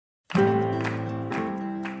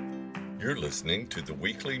You're listening to the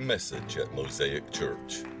weekly message at Mosaic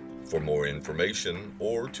Church. For more information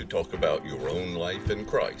or to talk about your own life in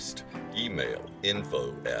Christ, email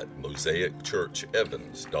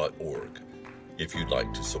info@mosaicchurchevans.org. If you'd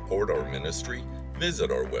like to support our ministry,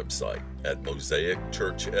 visit our website at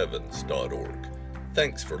mosaicchurchevans.org.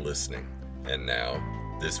 Thanks for listening. And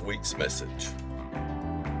now, this week's message.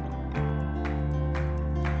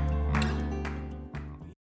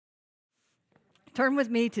 Turn with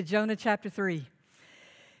me to Jonah Chapter 3.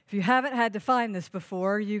 If you haven't had to find this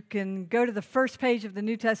before, you can go to the first page of the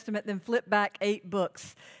New Testament, then flip back 8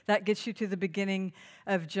 books. That gets you to the beginning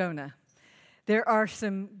of Jonah. There are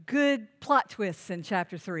some good plot twists in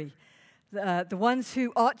Chapter 3. The ones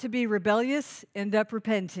who ought to be rebellious end up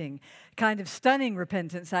repenting. Kind of stunning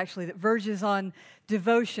repentance, actually, that verges on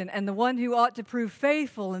devotion. And the one who ought to prove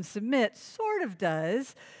faithful and submit sort of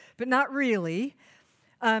does, but not really.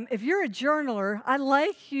 If you're a journaler, I'd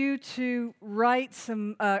like you to write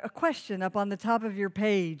a question up on the top of your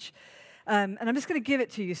page. And I'm just going to give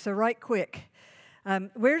it to you, so write quick.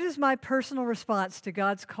 Where does my personal response to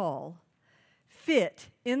God's call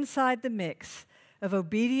fit inside the mix of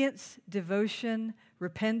obedience, devotion,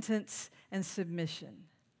 repentance, and submission?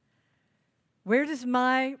 Where does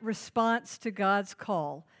my response to God's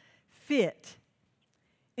call fit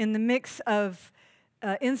in the mix of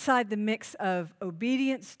inside the mix of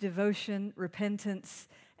obedience, devotion, repentance,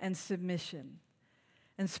 and submission?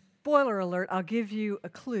 And spoiler alert, I'll give you a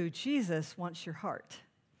clue. Jesus wants your heart.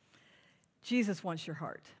 Jesus wants your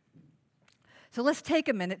heart. So let's take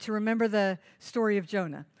a minute to remember the story of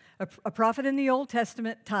Jonah, a prophet in the Old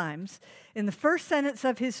Testament times. In the first sentence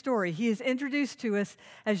of his story, he is introduced to us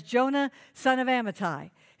as Jonah, son of Amittai.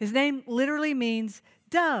 His name literally means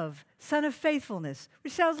dove, son of faithfulness,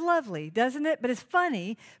 which sounds lovely, doesn't it? But it's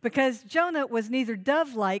funny because Jonah was neither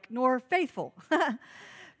dove-like nor faithful.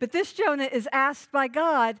 But this Jonah is asked by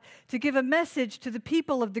God to give a message to the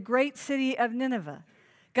people of the great city of Nineveh.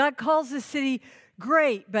 God calls this city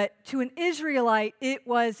great, but to an Israelite, it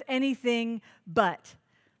was anything but.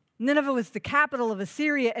 Nineveh was the capital of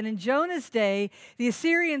Assyria, and in Jonah's day, the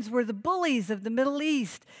Assyrians were the bullies of the Middle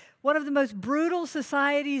East, one of the most brutal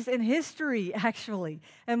societies in history, actually.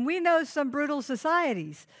 And we know some brutal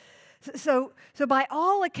societies. So by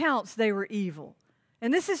all accounts, they were evil.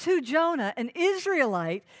 And this is who Jonah, an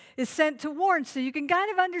Israelite, is sent to warn. So you can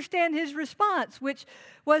kind of understand his response, which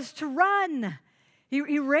was to run.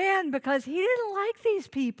 He ran because he didn't like these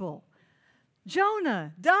people.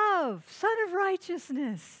 Jonah, dove, son of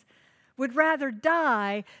righteousness, would rather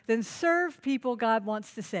die than serve people God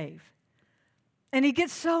wants to save. And he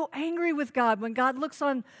gets so angry with God when God looks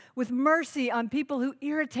on with mercy on people who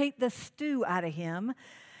irritate the stew out of him.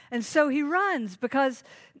 And so he runs because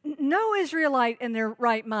no Israelite in their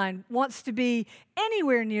right mind wants to be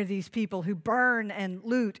anywhere near these people who burn and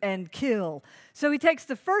loot and kill. So he takes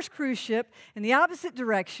the first cruise ship in the opposite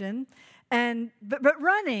direction. But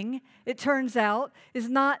running, it turns out, is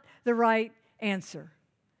not the right answer.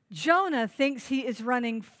 Jonah thinks he is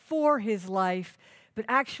running for his life, but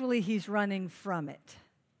actually he's running from it.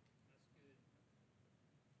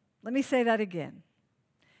 Let me say that again.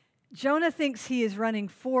 Jonah thinks he is running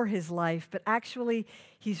for his life, but actually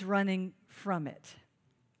he's running from it.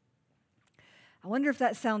 I wonder if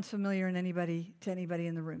that sounds familiar to anybody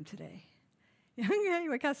in the room today.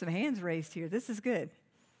 We got some hands raised here. This is good.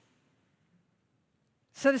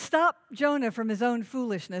 So to stop Jonah from his own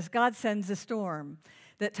foolishness, God sends a storm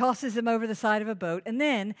that tosses him over the side of a boat. And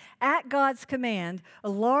then, at God's command, a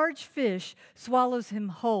large fish swallows him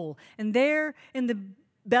whole. And there, in the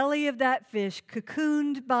belly of that fish,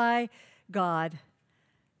 cocooned by God,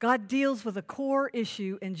 God deals with a core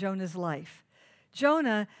issue in Jonah's life.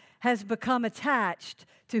 Jonah has become attached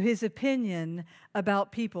to his opinion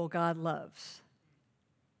about people God loves.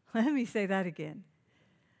 Let me say that again.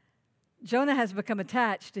 Jonah has become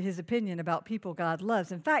attached to his opinion about people God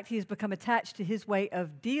loves. In fact, he's become attached to his way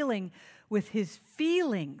of dealing with his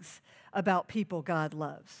feelings about people God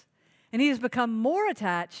loves. And he has become more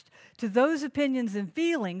attached to those opinions and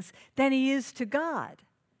feelings than he is to God.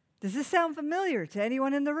 Does this sound familiar to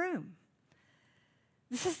anyone in the room?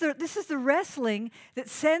 This is the wrestling that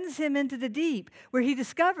sends him into the deep, where he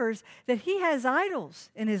discovers that he has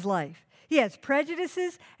idols in his life. He has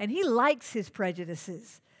prejudices, and he likes his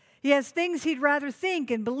prejudices. He has things he'd rather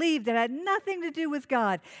think and believe that had nothing to do with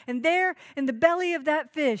God. And there, in the belly of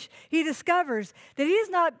that fish, he discovers that he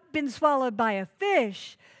has not been swallowed by a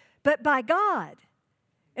fish, but by God.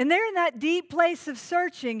 And there in that deep place of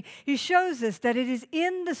searching, he shows us that it is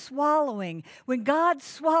in the swallowing, when God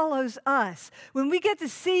swallows us, when we get to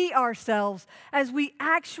see ourselves as we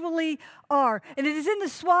actually are. And it is in the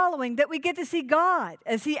swallowing that we get to see God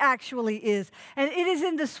as he actually is. And it is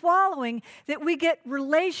in the swallowing that we get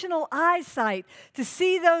relational eyesight to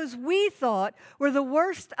see those we thought were the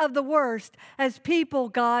worst of the worst as people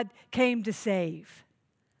God came to save.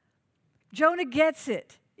 Jonah gets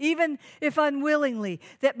it, even if unwillingly,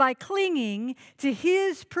 that by clinging to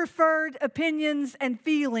his preferred opinions and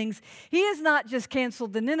feelings, he has not just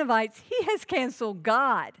canceled the Ninevites, he has canceled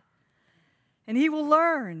God. And he will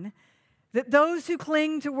learn that those who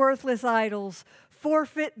cling to worthless idols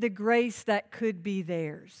forfeit the grace that could be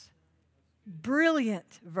theirs.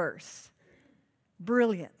 Brilliant verse.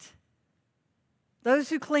 Brilliant. Those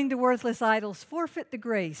who cling to worthless idols forfeit the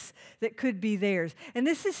grace that could be theirs. And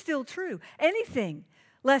this is still true. Anything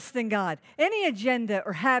less than God, any agenda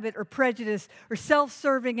or habit or prejudice or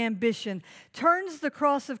self-serving ambition turns the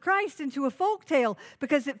cross of Christ into a folktale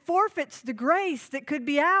because it forfeits the grace that could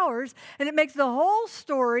be ours, and it makes the whole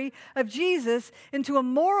story of Jesus into a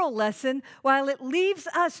moral lesson while it leaves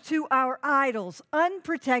us to our idols,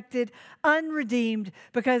 unprotected, unredeemed,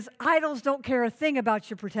 because idols don't care a thing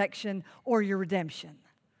about your protection or your redemption.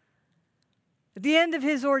 At the end of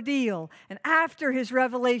his ordeal and after his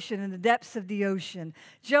revelation in the depths of the ocean,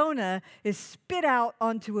 Jonah is spit out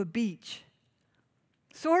onto a beach,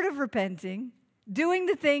 sort of repenting, doing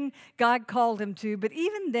the thing God called him to, but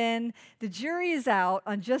even then, the jury is out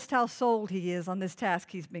on just how sold he is on this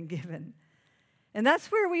task he's been given. And that's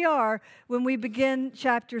where we are when we begin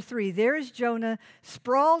chapter 3. There is Jonah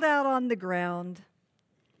sprawled out on the ground,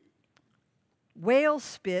 whale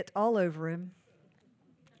spit all over him,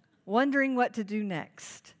 wondering what to do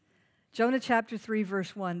next. Jonah chapter 3,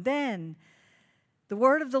 verse 1. Then the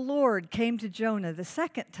word of the Lord came to Jonah the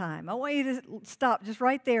second time. I want you to stop just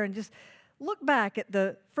right there and just look back at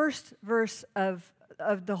the first verse of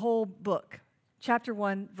the whole book, chapter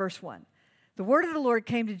 1, verse 1. The word of the Lord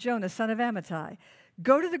came to Jonah, son of Amittai.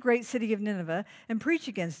 Go to the great city of Nineveh and preach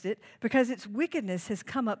against it, because its wickedness has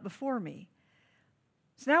come up before me.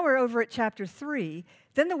 So now we're over at chapter 3.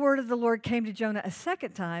 Then the word of the Lord came to Jonah a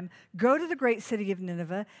second time. Go to the great city of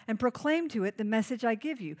Nineveh and proclaim to it the message I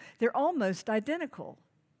give you. They're almost identical.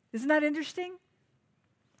 Isn't that interesting?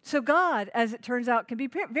 So God, as it turns out, can be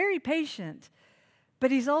very patient,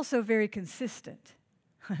 but he's also very consistent.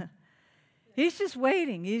 He's just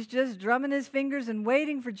waiting. He's just drumming his fingers and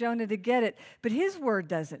waiting for Jonah to get it. But his word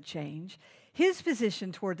doesn't change. His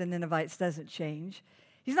position toward the Ninevites doesn't change.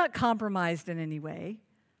 He's not compromised in any way.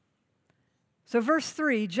 So verse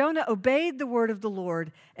 3, Jonah obeyed the word of the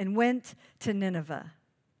Lord and went to Nineveh.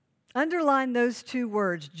 Underline those two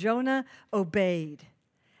words, Jonah obeyed.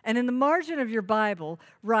 And in the margin of your Bible,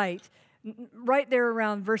 write right there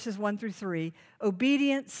around verses 1 through 3,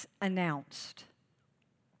 obedience announced.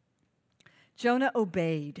 Jonah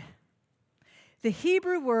obeyed. The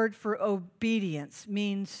Hebrew word for obedience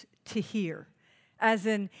means to hear, as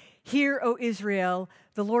in, hear, O Israel,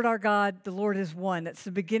 the Lord our God, the Lord is one. That's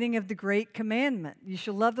the beginning of the great commandment. You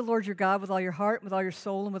shall love the Lord your God with all your heart, with all your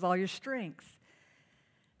soul, and with all your strength.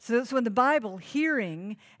 So in the Bible,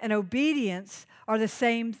 hearing and obedience are the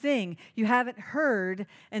same thing. You haven't heard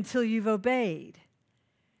until you've obeyed.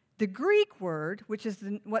 The Greek word, which is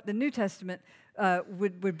what the New Testament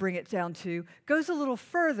would bring it down to, goes a little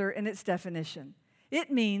further in its definition.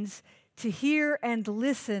 It means to hear and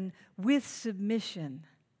listen with submission,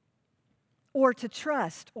 or to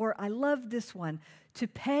trust, or I love this one, to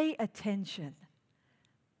pay attention.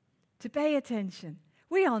 To pay attention.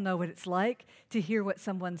 We all know what it's like to hear what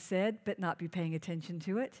someone said but not be paying attention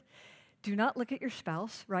to it. Do not look at your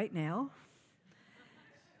spouse right now.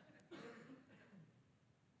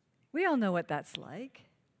 We all know what that's like.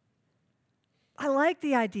 I like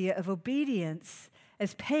the idea of obedience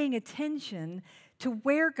as paying attention to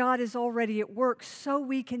where God is already at work so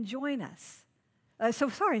we can join us.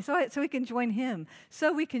 So we can join him.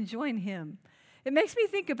 So we can join him. It makes me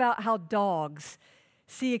think about how dogs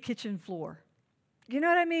see a kitchen floor. You know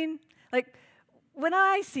what I mean? Like, when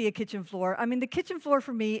I see a kitchen floor, I mean, the kitchen floor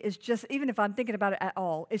for me is just, even if I'm thinking about it at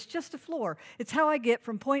all, it's just a floor. It's how I get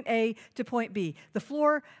from point A to point B. The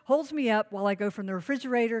floor holds me up while I go from the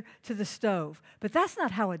refrigerator to the stove. But that's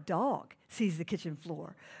not how a dog sees the kitchen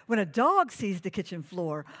floor. When a dog sees the kitchen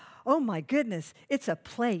floor, oh my goodness, it's a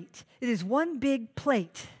plate. It is one big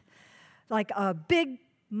plate, like a big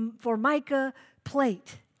formica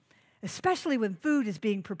plate, especially when food is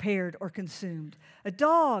being prepared or consumed. A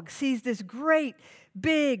dog sees this great,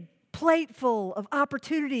 big plate full of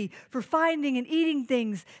opportunity for finding and eating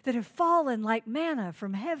things that have fallen like manna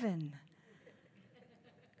from heaven.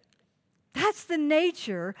 That's the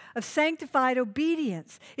nature of sanctified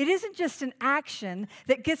obedience. It isn't just an action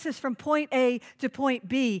that gets us from point A to point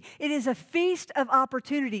B. It is a feast of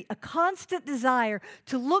opportunity, a constant desire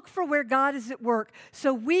to look for where God is at work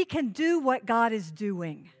so we can do what God is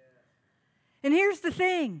doing. And here's the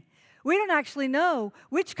thing. We don't actually know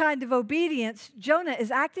which kind of obedience Jonah is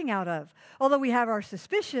acting out of, although we have our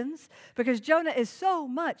suspicions because Jonah is so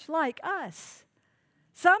much like us.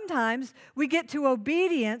 Sometimes we get to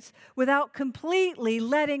obedience without completely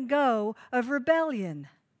letting go of rebellion.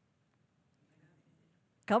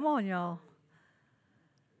 Come on, y'all.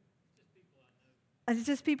 And it's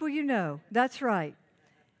just people you know. That's right.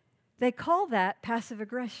 They call that passive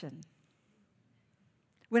aggression.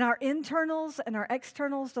 When our internals and our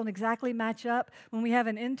externals don't exactly match up, when we have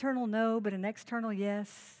an internal no but an external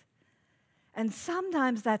yes. And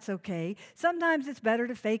sometimes that's okay. Sometimes it's better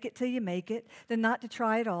to fake it till you make it than not to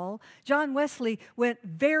try at all. John Wesley went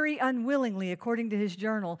very unwillingly, according to his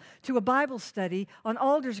journal, to a Bible study on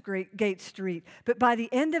Aldersgate Street. But by the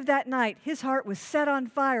end of that night, his heart was set on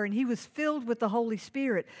fire and he was filled with the Holy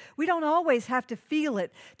Spirit. We don't always have to feel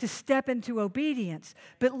it to step into obedience.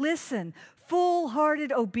 But listen,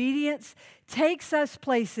 full-hearted obedience takes us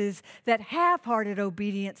places that half-hearted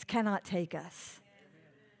obedience cannot take us.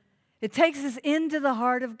 It takes us into the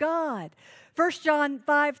heart of God. 1 John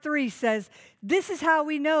 5:3 says, this is how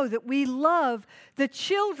we know that we love the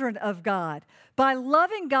children of God, by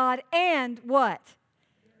loving God and what?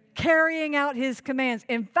 Carrying out His commands.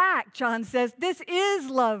 In fact, John says, this is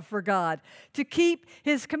love for God, to keep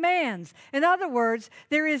His commands. In other words,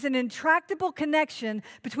 there is an intractable connection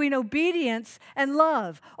between obedience and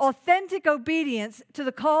love. Authentic obedience to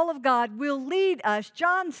the call of God will lead us,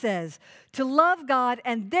 John says, to love God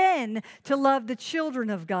and then to love the children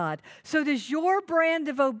of God. So does your brand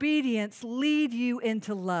of obedience lead you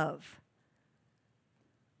into love?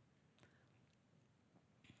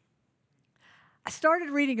 I started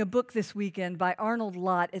reading a book this weekend by Arnold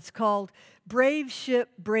Lott. It's called Brave Ship,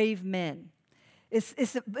 Brave Men.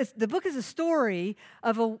 The book is a story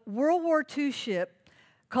of a World War II ship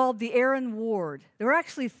called the Aaron Ward. There were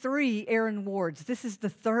actually 3 Aaron Wards. This is the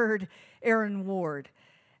 3rd Aaron Ward.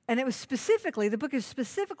 And the book is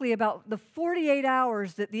specifically about the 48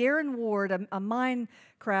 hours that the Aaron Ward, a mine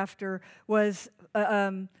crafter, was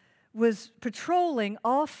patrolling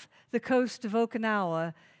off the coast of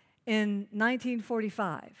Okinawa in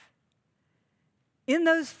 1945. In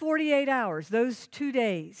those 48 hours, those 2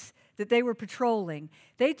 days that they were patrolling,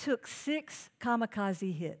 they took 6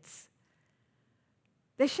 kamikaze hits.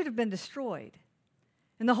 They should have been destroyed.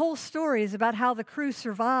 And the whole story is about how the crew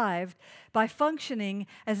survived by functioning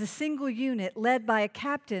as a single unit led by a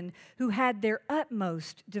captain who had their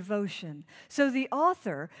utmost devotion. So the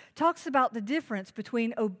author talks about the difference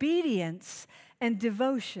between obedience and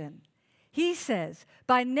devotion. He says,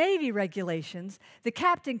 by Navy regulations, the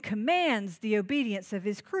captain commands the obedience of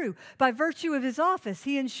his crew. By virtue of his office,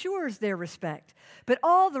 he ensures their respect. But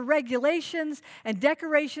all the regulations and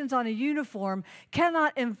decorations on a uniform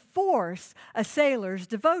cannot enforce a sailor's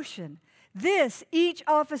devotion. This, each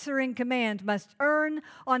officer in command must earn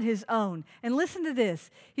on his own. And listen to this.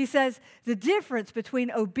 He says, the difference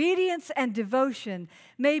between obedience and devotion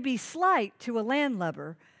may be slight to a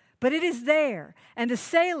landlubber, but it is there, and a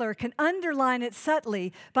sailor can underline it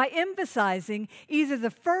subtly by emphasizing either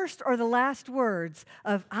the first or the last words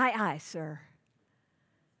of aye, aye, sir.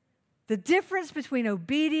 The difference between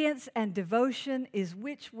obedience and devotion is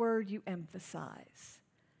which word you emphasize.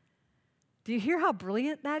 Do you hear how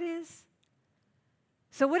brilliant that is?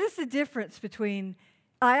 So what is the difference between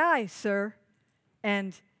aye, aye, sir,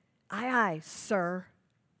 and aye, aye, sir?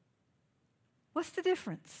 What's the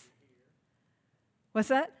difference? What's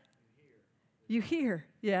that? You hear.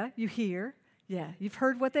 Yeah, you hear. Yeah, you've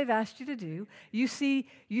heard what they've asked you to do. You see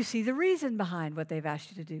the reason behind what they've asked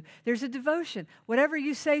you to do. There's a devotion. Whatever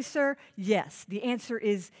you say, sir, yes. The answer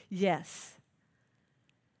is yes.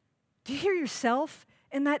 Do you hear yourself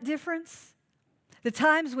in that difference? The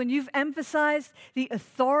times when you've emphasized the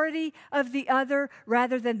authority of the other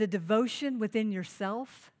rather than the devotion within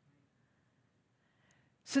yourself?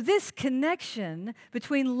 So this connection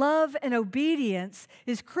between love and obedience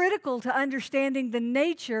is critical to understanding the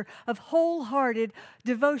nature of wholehearted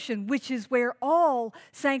devotion, which is where all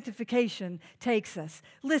sanctification takes us.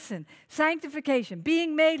 Listen, sanctification,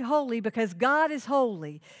 being made holy because God is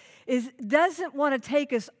holy, doesn't want to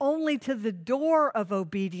take us only to the door of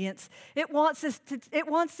obedience. It wants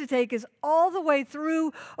to take us all the way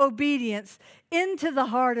through obedience into the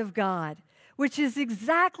heart of God. which is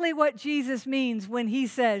exactly what Jesus means when he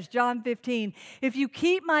says, John 15, if you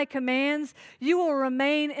keep my commands, you will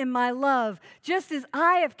remain in my love, just as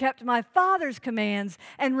I have kept my Father's commands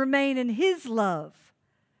and remain in his love.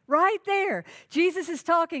 Right there, Jesus is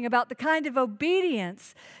talking about the kind of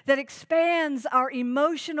obedience that expands our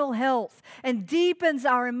emotional health and deepens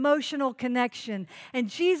our emotional connection. And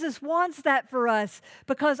Jesus wants that for us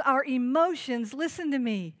because our emotions, listen to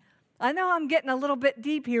me, I know I'm getting a little bit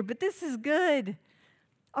deep here, but this is good.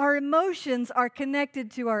 Our emotions are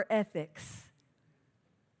connected to our ethics.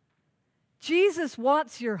 Jesus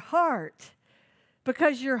wants your heart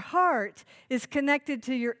because your heart is connected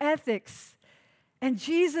to your ethics. And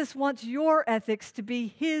Jesus wants your ethics to be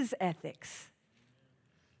his ethics.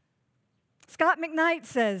 Scott McKnight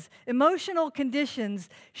says, emotional conditions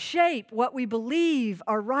shape what we believe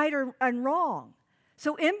are right and wrong.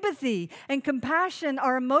 So empathy and compassion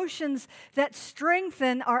are emotions that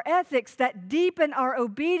strengthen our ethics, that deepen our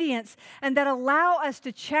obedience, and that allow us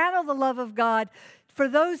to channel the love of God for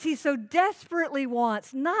those he so desperately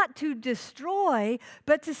wants, not to destroy,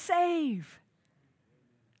 but to save.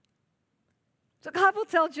 So God will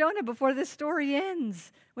tell Jonah before this story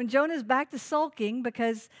ends, when Jonah's back to sulking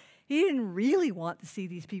because he didn't really want to see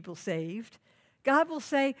these people saved, God will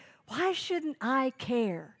say, why shouldn't I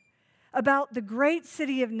care about the great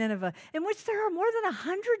city of Nineveh, in which there are more than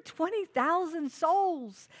 120,000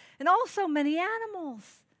 souls and also many animals?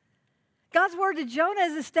 God's word to Jonah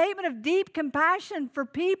is a statement of deep compassion for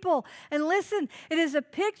people. And listen, it is a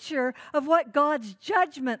picture of what God's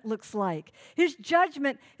judgment looks like. His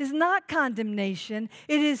judgment is not condemnation,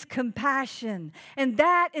 it is compassion. And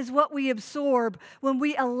that is what we absorb when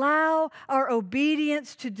we allow our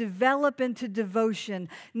obedience to develop into devotion.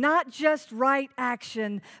 Not just right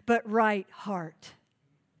action, but right heart.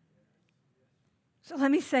 So let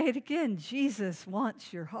me say it again. Jesus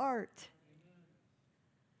wants your heart.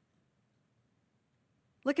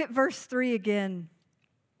 Look at verse 3 again.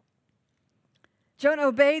 Jonah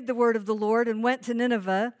obeyed the word of the Lord and went to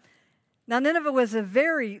Nineveh. Now, Nineveh was a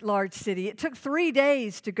very large city. It took 3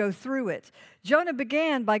 days to go through it. Jonah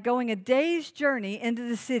began by going a day's journey into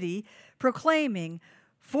the city, proclaiming,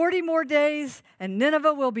 40 more days and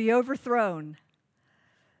Nineveh will be overthrown.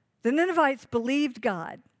 The Ninevites believed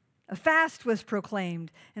God. A fast was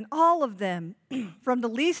proclaimed, and all of them, from the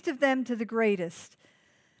least of them to the greatest,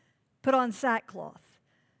 put on sackcloth.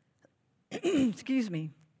 Excuse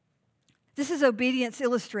me. This is obedience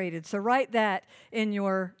illustrated. So write that in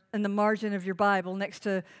the margin of your Bible next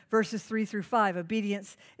to verses 3 through 5,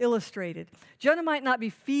 obedience illustrated. Jonah might not be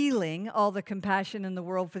feeling all the compassion in the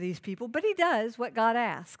world for these people, but he does what God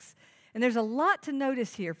asks. And there's a lot to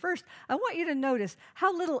notice here. First, I want you to notice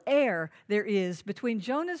how little air there is between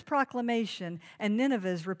Jonah's proclamation and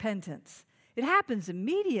Nineveh's repentance. It happens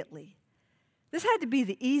immediately. This had to be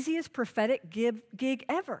the easiest prophetic gig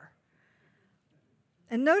ever.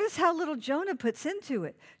 And notice how little Jonah puts into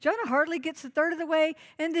it. Jonah hardly gets a third of the way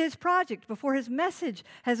into his project before his message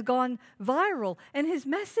has gone viral. And his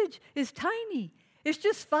message is tiny. It's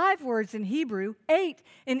just 5 words in Hebrew, 8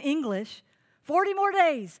 in English. 40 more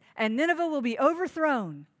days, and Nineveh will be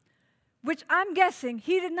overthrown. Which I'm guessing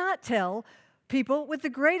he did not tell people with the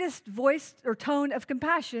greatest voice or tone of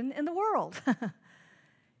compassion in the world.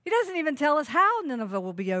 He doesn't even tell us how Nineveh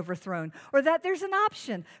will be overthrown or that there's an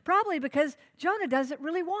option, probably because Jonah doesn't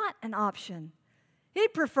really want an option.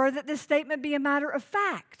 He'd prefer that this statement be a matter of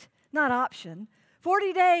fact, not option.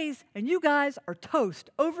 40 days and you guys are toast,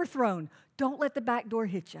 overthrown. Don't let the back door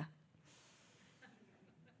hit you.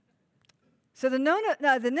 So the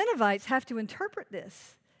Ninevites have to interpret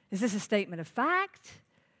this. Is this a statement of fact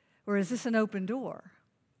or is this an open door?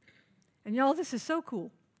 And y'all, this is so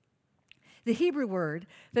cool. The Hebrew word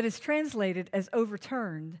that is translated as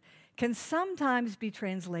overturned can sometimes be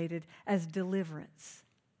translated as deliverance.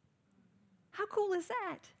 How cool is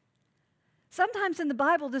that? Sometimes in the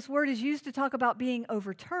Bible, this word is used to talk about being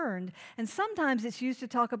overturned, and sometimes it's used to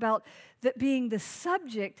talk about that being the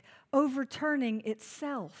subject overturning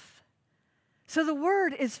itself. So the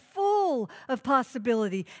word is full of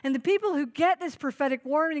possibility. And the people who get this prophetic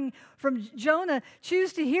warning from Jonah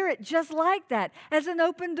choose to hear it just like that, as an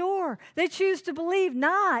open door. They choose to believe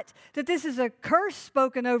not that this is a curse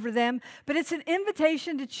spoken over them, but it's an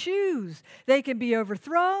invitation to choose. They can be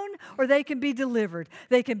overthrown or they can be delivered.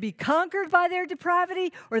 They can be conquered by their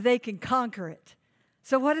depravity or they can conquer it.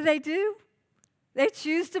 So what do? They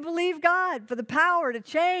choose to believe God for the power to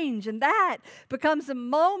change, and that becomes a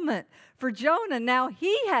moment for Jonah. Now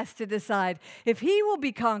he has to decide if he will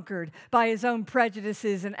be conquered by his own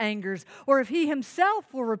prejudices and angers, or if he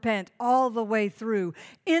himself will repent all the way through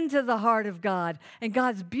into the heart of God and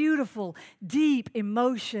God's beautiful, deep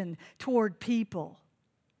emotion toward people.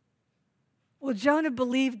 Will Jonah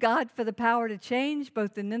believe God for the power to change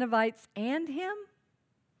both the Ninevites and him?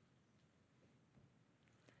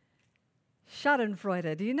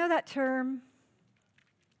 Schadenfreude. Do you know that term?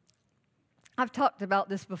 I've talked about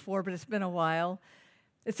this before, but it's been a while.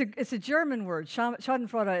 It's a German word.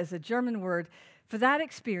 Schadenfreude is a German word for that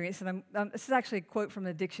experience, and this is actually a quote from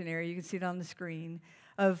the dictionary. You can see it on the screen,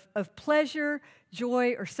 of pleasure,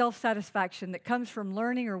 joy, or self-satisfaction that comes from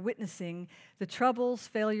learning or witnessing the troubles,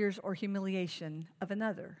 failures, or humiliation of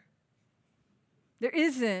another. There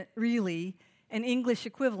isn't really an English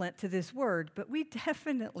equivalent to this word, but we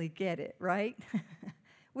definitely get it, right?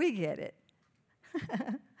 We get it.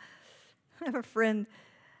 I have a friend,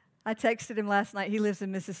 I texted him last night. He lives in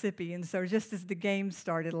Mississippi, and so just as the game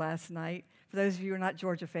started last night, for those of you who are not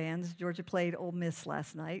Georgia fans, Georgia played Ole Miss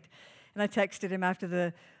last night, and I texted him after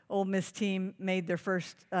the Ole Miss team made their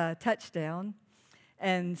first touchdown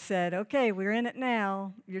and said, okay, we're in it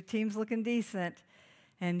now. Your team's looking decent.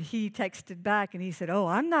 And he texted back and he said, oh,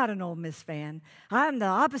 I'm not an Ole Miss fan. I'm the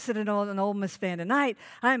opposite of an Ole Miss fan tonight.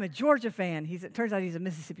 I'm a Georgia fan. It turns out he's a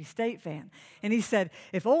Mississippi State fan. And he said,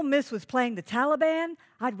 if Ole Miss was playing the Taliban,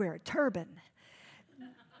 I'd wear a turban.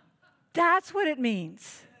 That's what it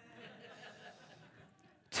means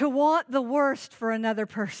to want the worst for another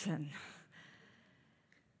person.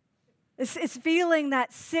 It's feeling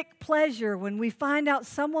that sick pleasure when we find out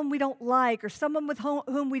someone we don't like or someone with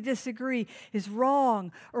whom we disagree is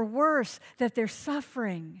wrong, or worse, that they're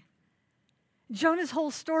suffering. Jonah's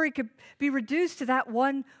whole story could be reduced to that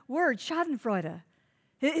one word, schadenfreude.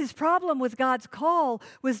 His problem with God's call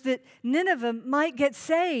was that Nineveh might get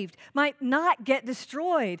saved, might not get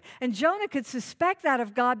destroyed. And Jonah could suspect that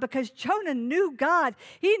of God because Jonah knew God.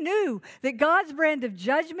 He knew that God's brand of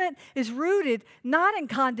judgment is rooted not in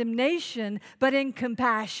condemnation, but in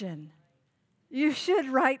compassion. You should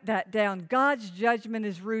write that down. God's judgment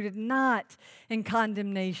is rooted not in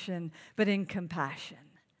condemnation, but in compassion.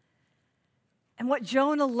 And what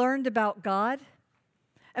Jonah learned about God,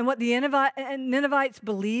 and what the Ninevites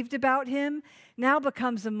believed about him, now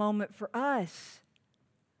becomes a moment for us.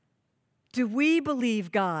 Do we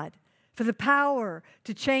believe God for the power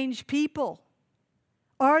to change people?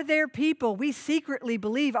 Are there people we secretly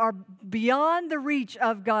believe are beyond the reach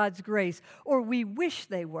of God's grace, or we wish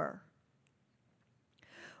they were?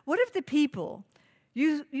 What if the people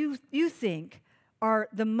you think are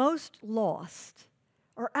the most lost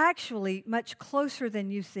are actually much closer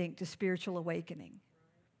than you think to spiritual awakening?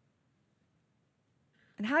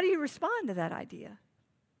 And how do you respond to that idea?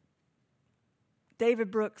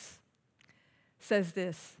 David Brooks says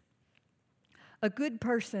this: a good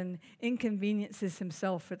person inconveniences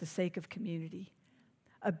himself for the sake of community.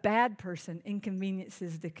 A bad person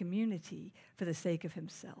inconveniences the community for the sake of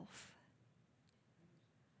himself.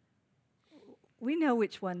 We know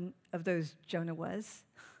which one of those Jonah was.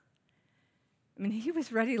 I mean, he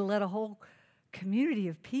was ready to let a whole community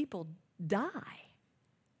of people die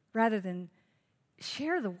rather than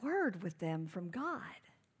share the word with them from God.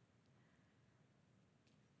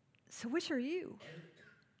 So which are you?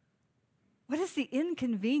 What is the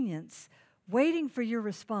inconvenience waiting for your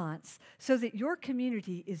response so that your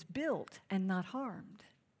community is built and not harmed?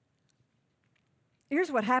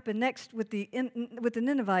 Here's what happened next with the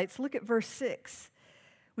Ninevites. Look at verse 6.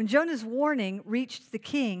 When Jonah's warning reached the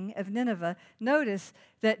king of Nineveh, notice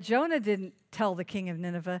that Jonah didn't tell the king of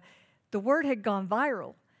Nineveh. The word had gone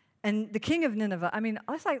viral. And the king of Nineveh, I mean,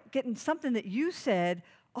 it's like getting something that you said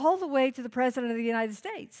all the way to the president of the United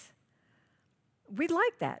States. We'd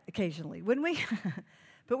like that occasionally, wouldn't we?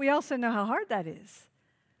 But we also know how hard that is.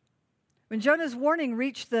 When Jonah's warning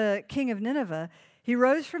reached the king of Nineveh, he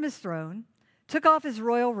rose from his throne, took off his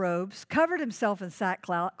royal robes, covered himself in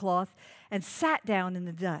sackcloth, and sat down in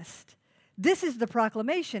the dust. This is the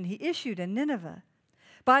proclamation he issued in Nineveh.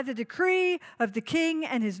 By the decree of the king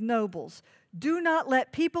and his nobles, do not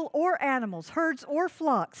let people or animals, herds or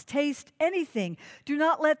flocks taste anything. Do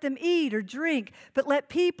not let them eat or drink, but let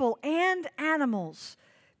people and animals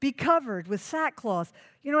be covered with sackcloth.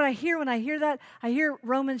 You know what I hear when I hear that? I hear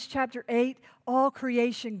Romans chapter 8, all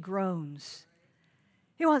creation groans.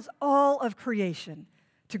 He wants all of creation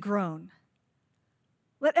to groan.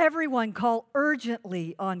 Let everyone call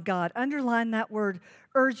urgently on God. Underline that word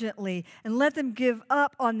urgently. And let them give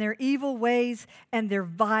up on their evil ways and their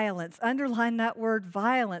violence. Underline that word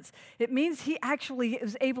violence. It means he actually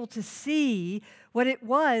was able to see what it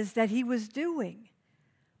was that he was doing.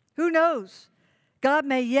 Who knows? God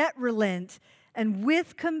may yet relent and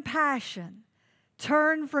with compassion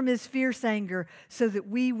turn from his fierce anger so that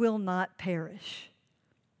we will not perish.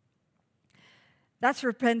 That's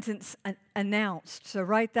repentance announced. So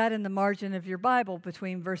write that in the margin of your Bible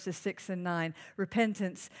between verses 6 and 9.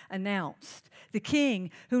 Repentance announced. The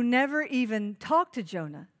king, who never even talked to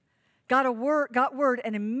Jonah, got word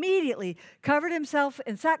and immediately covered himself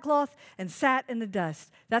in sackcloth and sat in the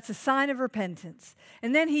dust. That's a sign of repentance.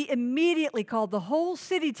 And then he immediately called the whole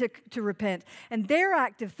city to repent, and their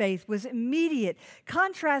act of faith was immediate.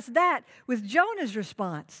 Contrast that with Jonah's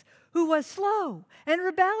response, who was slow and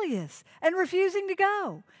rebellious and refusing to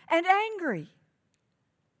go and angry.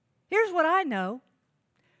 Here's what I know.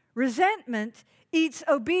 Resentment eats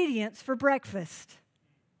obedience for breakfast.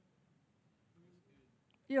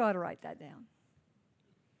 You ought to write that down.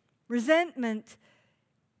 Resentment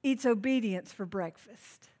eats obedience for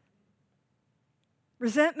breakfast.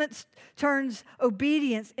 Resentment turns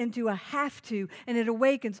obedience into a have to, and it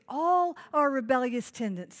awakens all our rebellious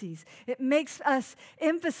tendencies. It makes us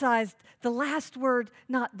emphasize the last word,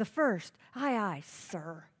 not the first. Aye, aye,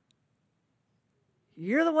 sir.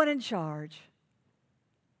 You're the one in charge.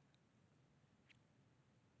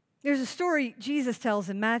 There's a story Jesus tells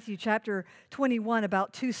in Matthew chapter 21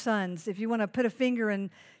 about two sons. If you want to put a finger in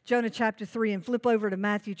Jonah chapter 3 and flip over to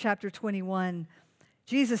Matthew chapter 21,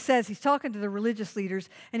 Jesus says, he's talking to the religious leaders,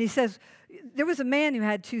 and he says, there was a man who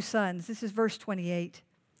had two sons. This is verse 28.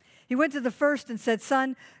 He went to the first and said,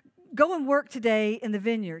 son, go and work today in the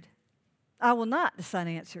vineyard. I will not, the son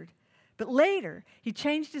answered. But later he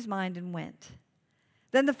changed his mind and went.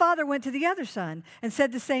 Then the father went to the other son and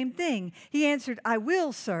said the same thing. He answered, I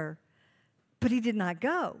will, sir. But he did not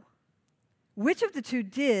go. Which of the two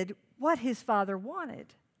did what his father wanted?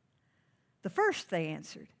 The first, they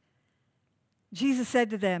answered. Jesus said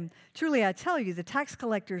to them, truly I tell you, the tax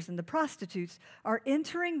collectors and the prostitutes are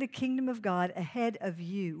entering the kingdom of God ahead of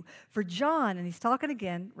you. For John, and he's talking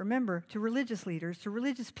again, remember, to religious leaders, to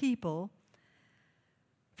religious people,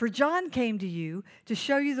 for John came to you to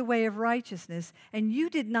show you the way of righteousness, and you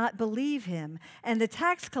did not believe him, and the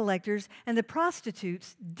tax collectors and the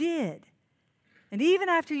prostitutes did. And even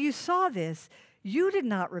after you saw this, you did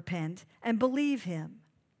not repent and believe him.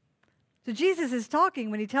 So Jesus is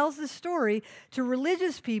talking when he tells this story to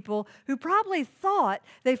religious people who probably thought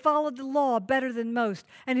they followed the law better than most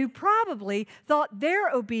and who probably thought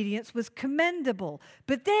their obedience was commendable.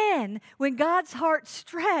 But then when God's heart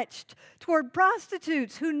stretched toward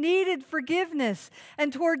prostitutes who needed forgiveness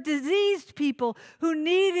and toward diseased people who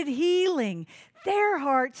needed healing, their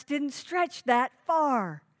hearts didn't stretch that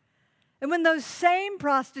far. And when those same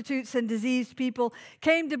prostitutes and diseased people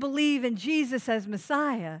came to believe in Jesus as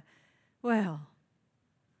Messiah, well,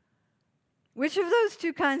 which of those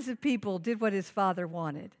two kinds of people did what his father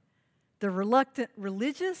wanted? The reluctant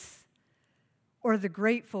religious or the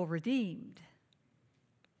grateful redeemed?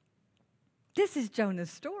 This is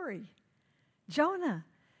Jonah's story. Jonah,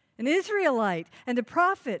 an Israelite and a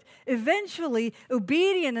prophet, eventually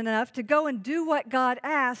obedient enough to go and do what God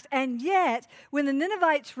asked. And yet, when the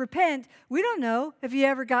Ninevites repent, we don't know if he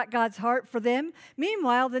ever got God's heart for them.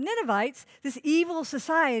 Meanwhile, the Ninevites, this evil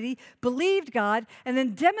society, believed God and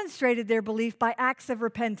then demonstrated their belief by acts of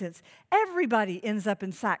repentance. Everybody ends up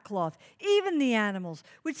in sackcloth, even the animals,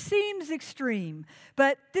 which seems extreme.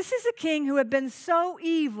 But this is a king who had been so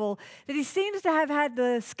evil that he seems to have had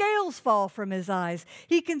the scales fall from his eyes.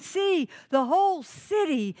 He can see the whole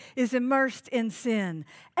city is immersed in sin.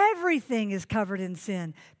 Everything is covered in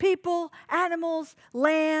sin. People, animals,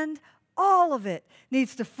 land, all of it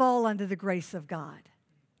needs to fall under the grace of God.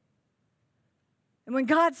 And when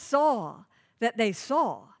God saw that they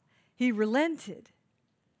saw, he relented.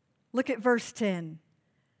 Look at verse 10.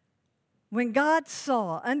 When God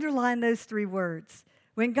saw, underline those three words.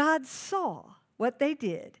 When God saw what they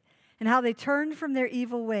did and how they turned from their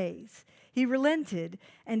evil ways, he relented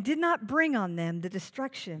and did not bring on them the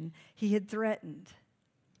destruction he had threatened.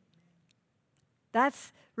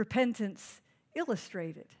 That's repentance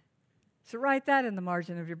illustrated. So write that in the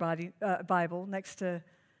margin of your Bible next to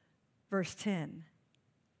verse 10.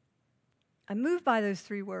 I'm moved by those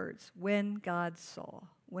three words, when God saw.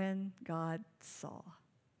 When God saw.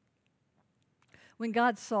 When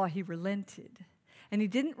God saw, he relented. And he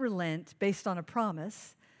didn't relent based on a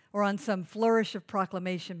promise or on some flourish of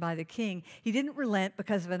proclamation by the king. He didn't relent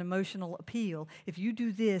because of an emotional appeal. If you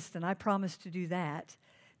do this, then I promise to do that.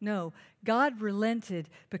 No, God relented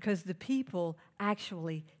because the people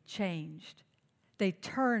actually changed. They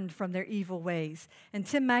turned from their evil ways. And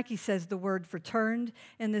Tim Mackey says the word for turned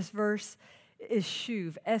in this verse is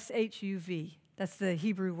shuv, S-H-U-V. That's the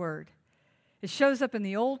Hebrew word. It shows up in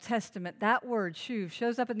the Old Testament. That word, shuv,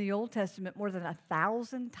 shows up in the Old Testament more than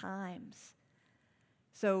 1,000 times.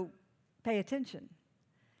 So pay attention.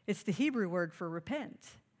 It's the Hebrew word for repent.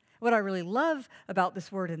 What I really love about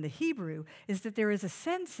this word in the Hebrew is that there is a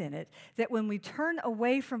sense in it that when we turn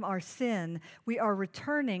away from our sin, we are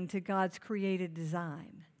returning to God's created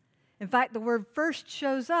design. In fact, the word first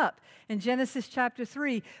shows up in Genesis chapter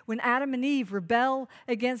 3 when Adam and Eve rebel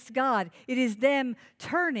against God. It is them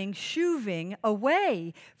turning, shuving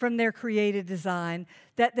away from their created design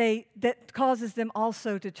that causes them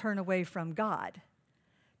also to turn away from God.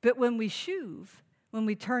 But when we shuv, when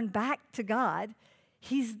we turn back to God,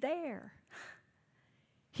 He's there.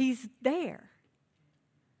 He's there.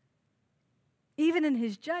 Even in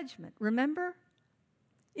His judgment, remember?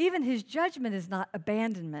 Even His judgment is not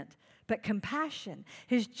abandonment, but compassion.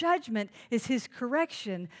 His judgment is His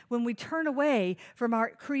correction when we turn away from our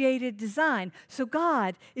created design. So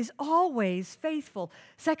God is always faithful.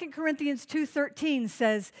 2 Corinthians 2:13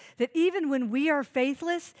 says that even when we are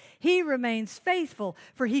faithless, He remains faithful,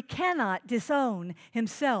 for He cannot disown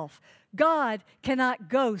Himself. God cannot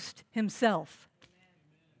ghost Himself.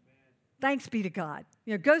 Thanks be to God.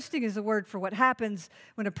 You know, ghosting is a word for what happens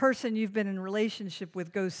when a person you've been in a relationship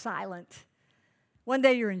with goes silent. One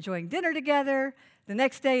day you're enjoying dinner together. The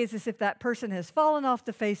next day is as if that person has fallen off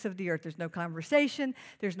the face of the earth. There's no conversation.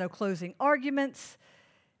 There's no closing arguments.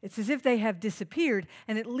 It's as if they have disappeared,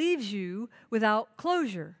 and it leaves you without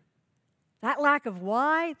closure. That lack of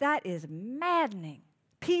why, that is maddening,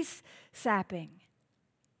 peace-sapping.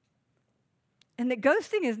 And that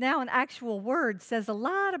ghosting is now an actual word says a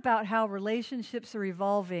lot about how relationships are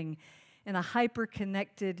evolving in a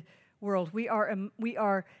hyper-connected world. We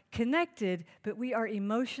are connected, but we are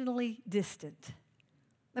emotionally distant.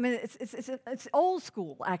 I mean, it's old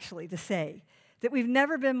school, actually, to say that we've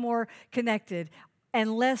never been more connected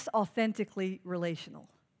and less authentically relational.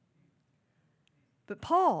 But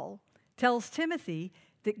Paul tells Timothy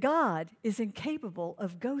that God is incapable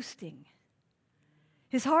of ghosting.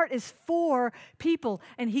 His heart is for people,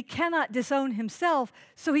 and He cannot disown Himself,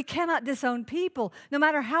 so He cannot disown people. No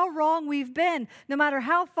matter how wrong we've been, no matter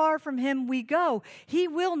how far from Him we go, He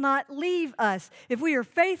will not leave us. If we are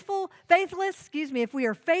faithless,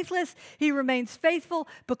 He remains faithful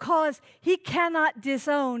because He cannot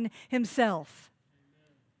disown Himself.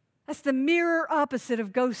 That's the mirror opposite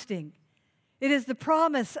of ghosting. It is the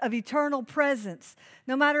promise of eternal presence.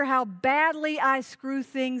 No matter how badly I screw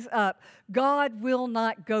things up, God will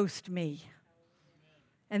not ghost me.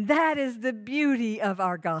 And that is the beauty of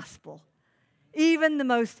our gospel. Even the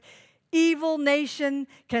most evil nation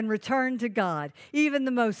can return to God. Even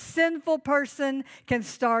the most sinful person can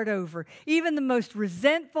start over. Even the most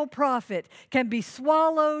resentful prophet can be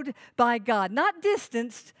swallowed by God. Not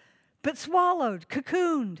distanced, but swallowed,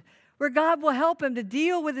 cocooned, where God will help him to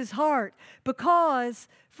deal with his heart because,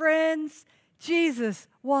 friends, Jesus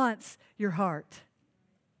wants your heart.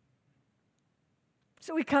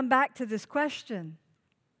 So we come back to this question.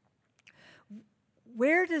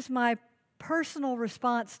 Where does my personal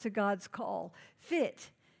response to God's call fit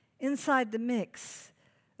inside the mix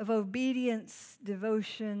of obedience,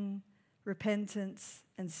 devotion, repentance,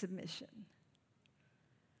 and submission?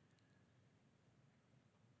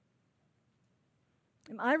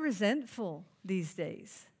 Am I resentful these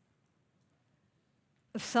days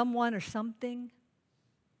of someone or something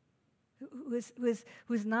who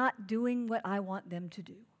is not doing what I want them to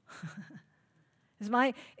do? Is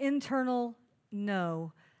my internal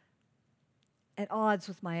no at odds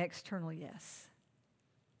with my external yes?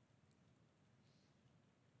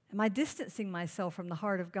 Am I distancing myself from the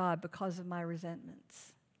heart of God because of my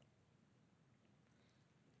resentments?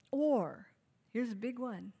 Or, here's a big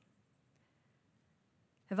one.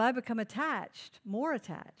 Have I become more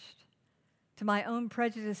attached to my own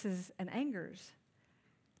prejudices and angers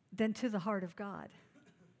than to the heart of God?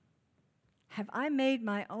 Have I made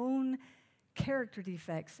my own character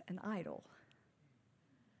defects an idol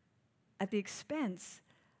at the expense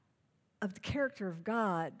of the character of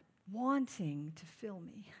God wanting to fill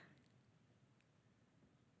me?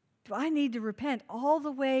 Do I need to repent all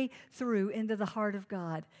the way through into the heart of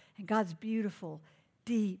God and God's beautiful,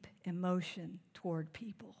 deep emotion toward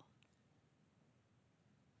people?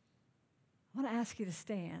 I want to ask you to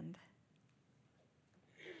stand.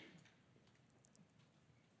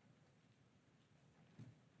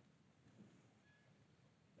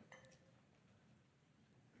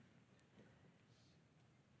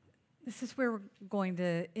 This is where we're going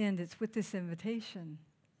to end. It's with this invitation.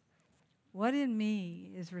 What in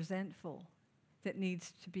me is resentful that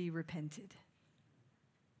needs to be repented?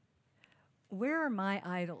 Where are my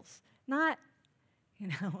idols? Not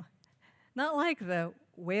like the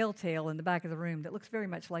whale tail in the back of the room that looks very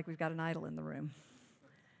much like we've got an idol in the room.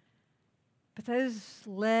 But those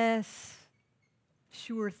less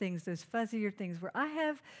sure things, those fuzzier things where I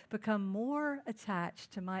have become more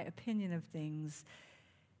attached to my opinion of things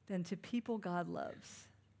than to people God loves,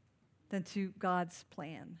 than to God's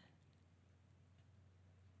plan.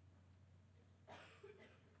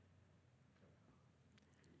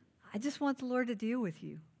 I just want the Lord to deal with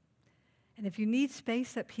you. And if you need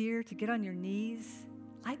space up here to get on your knees,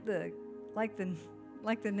 like the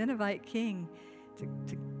Ninevite king,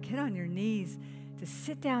 to get on your knees, to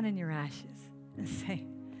sit down in your ashes and say,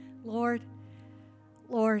 Lord,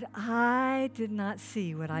 I did not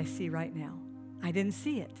see what I see right now. I didn't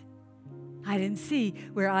see it. I didn't see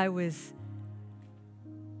where I was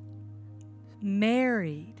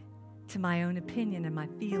married to my own opinion and my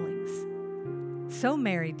feelings. So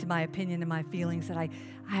married to my opinion and my feelings that I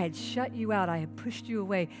had shut you out. I had pushed you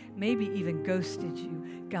away, maybe even ghosted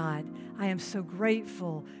you. God, I am so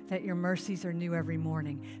grateful that your mercies are new every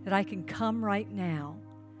morning, that I can come right now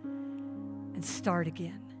and start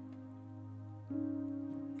again.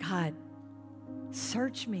 God,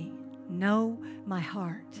 search me, know my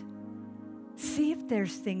heart. See if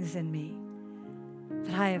there's things in me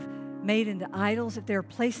that I have made into idols, if there are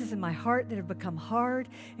places in my heart that have become hard,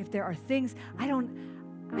 if there are things I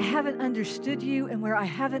haven't understood you, and where I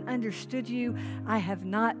haven't understood you, I have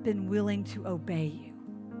not been willing to obey you.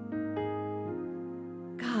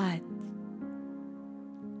 God,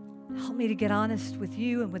 help me to get honest with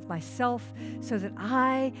you and with myself so that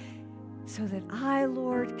I,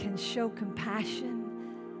 Lord, can show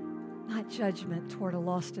compassion, not judgment, toward a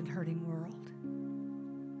lost and hurting world.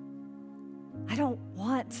 I don't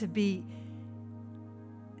want to be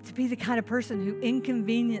the kind of person who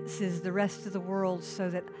inconveniences the rest of the world so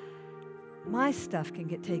that my stuff can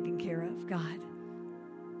get taken care of. God,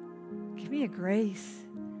 give me a grace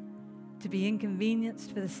to be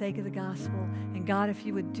inconvenienced for the sake of the gospel. And God, if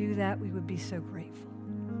you would do that, we would be so grateful.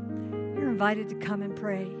 You're invited to come and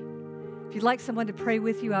pray. If you'd like someone to pray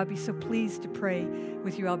with you, I'll be so pleased to pray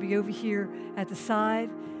with you. I'll be over here at the side.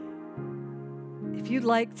 If you'd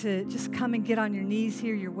like to just come and get on your knees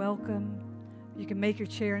here, you're welcome. You can make your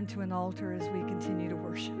chair into an altar as we continue to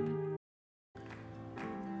worship.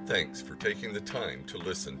 Thanks for taking the time to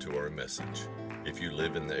listen to our message. If you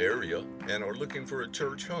live in the area and are looking for a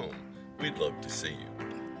church home, we'd love to see you.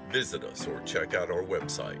 Visit us or check out our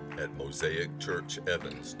website at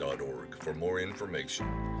mosaicchurchevans.org for more information.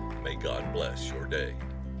 May God bless your day.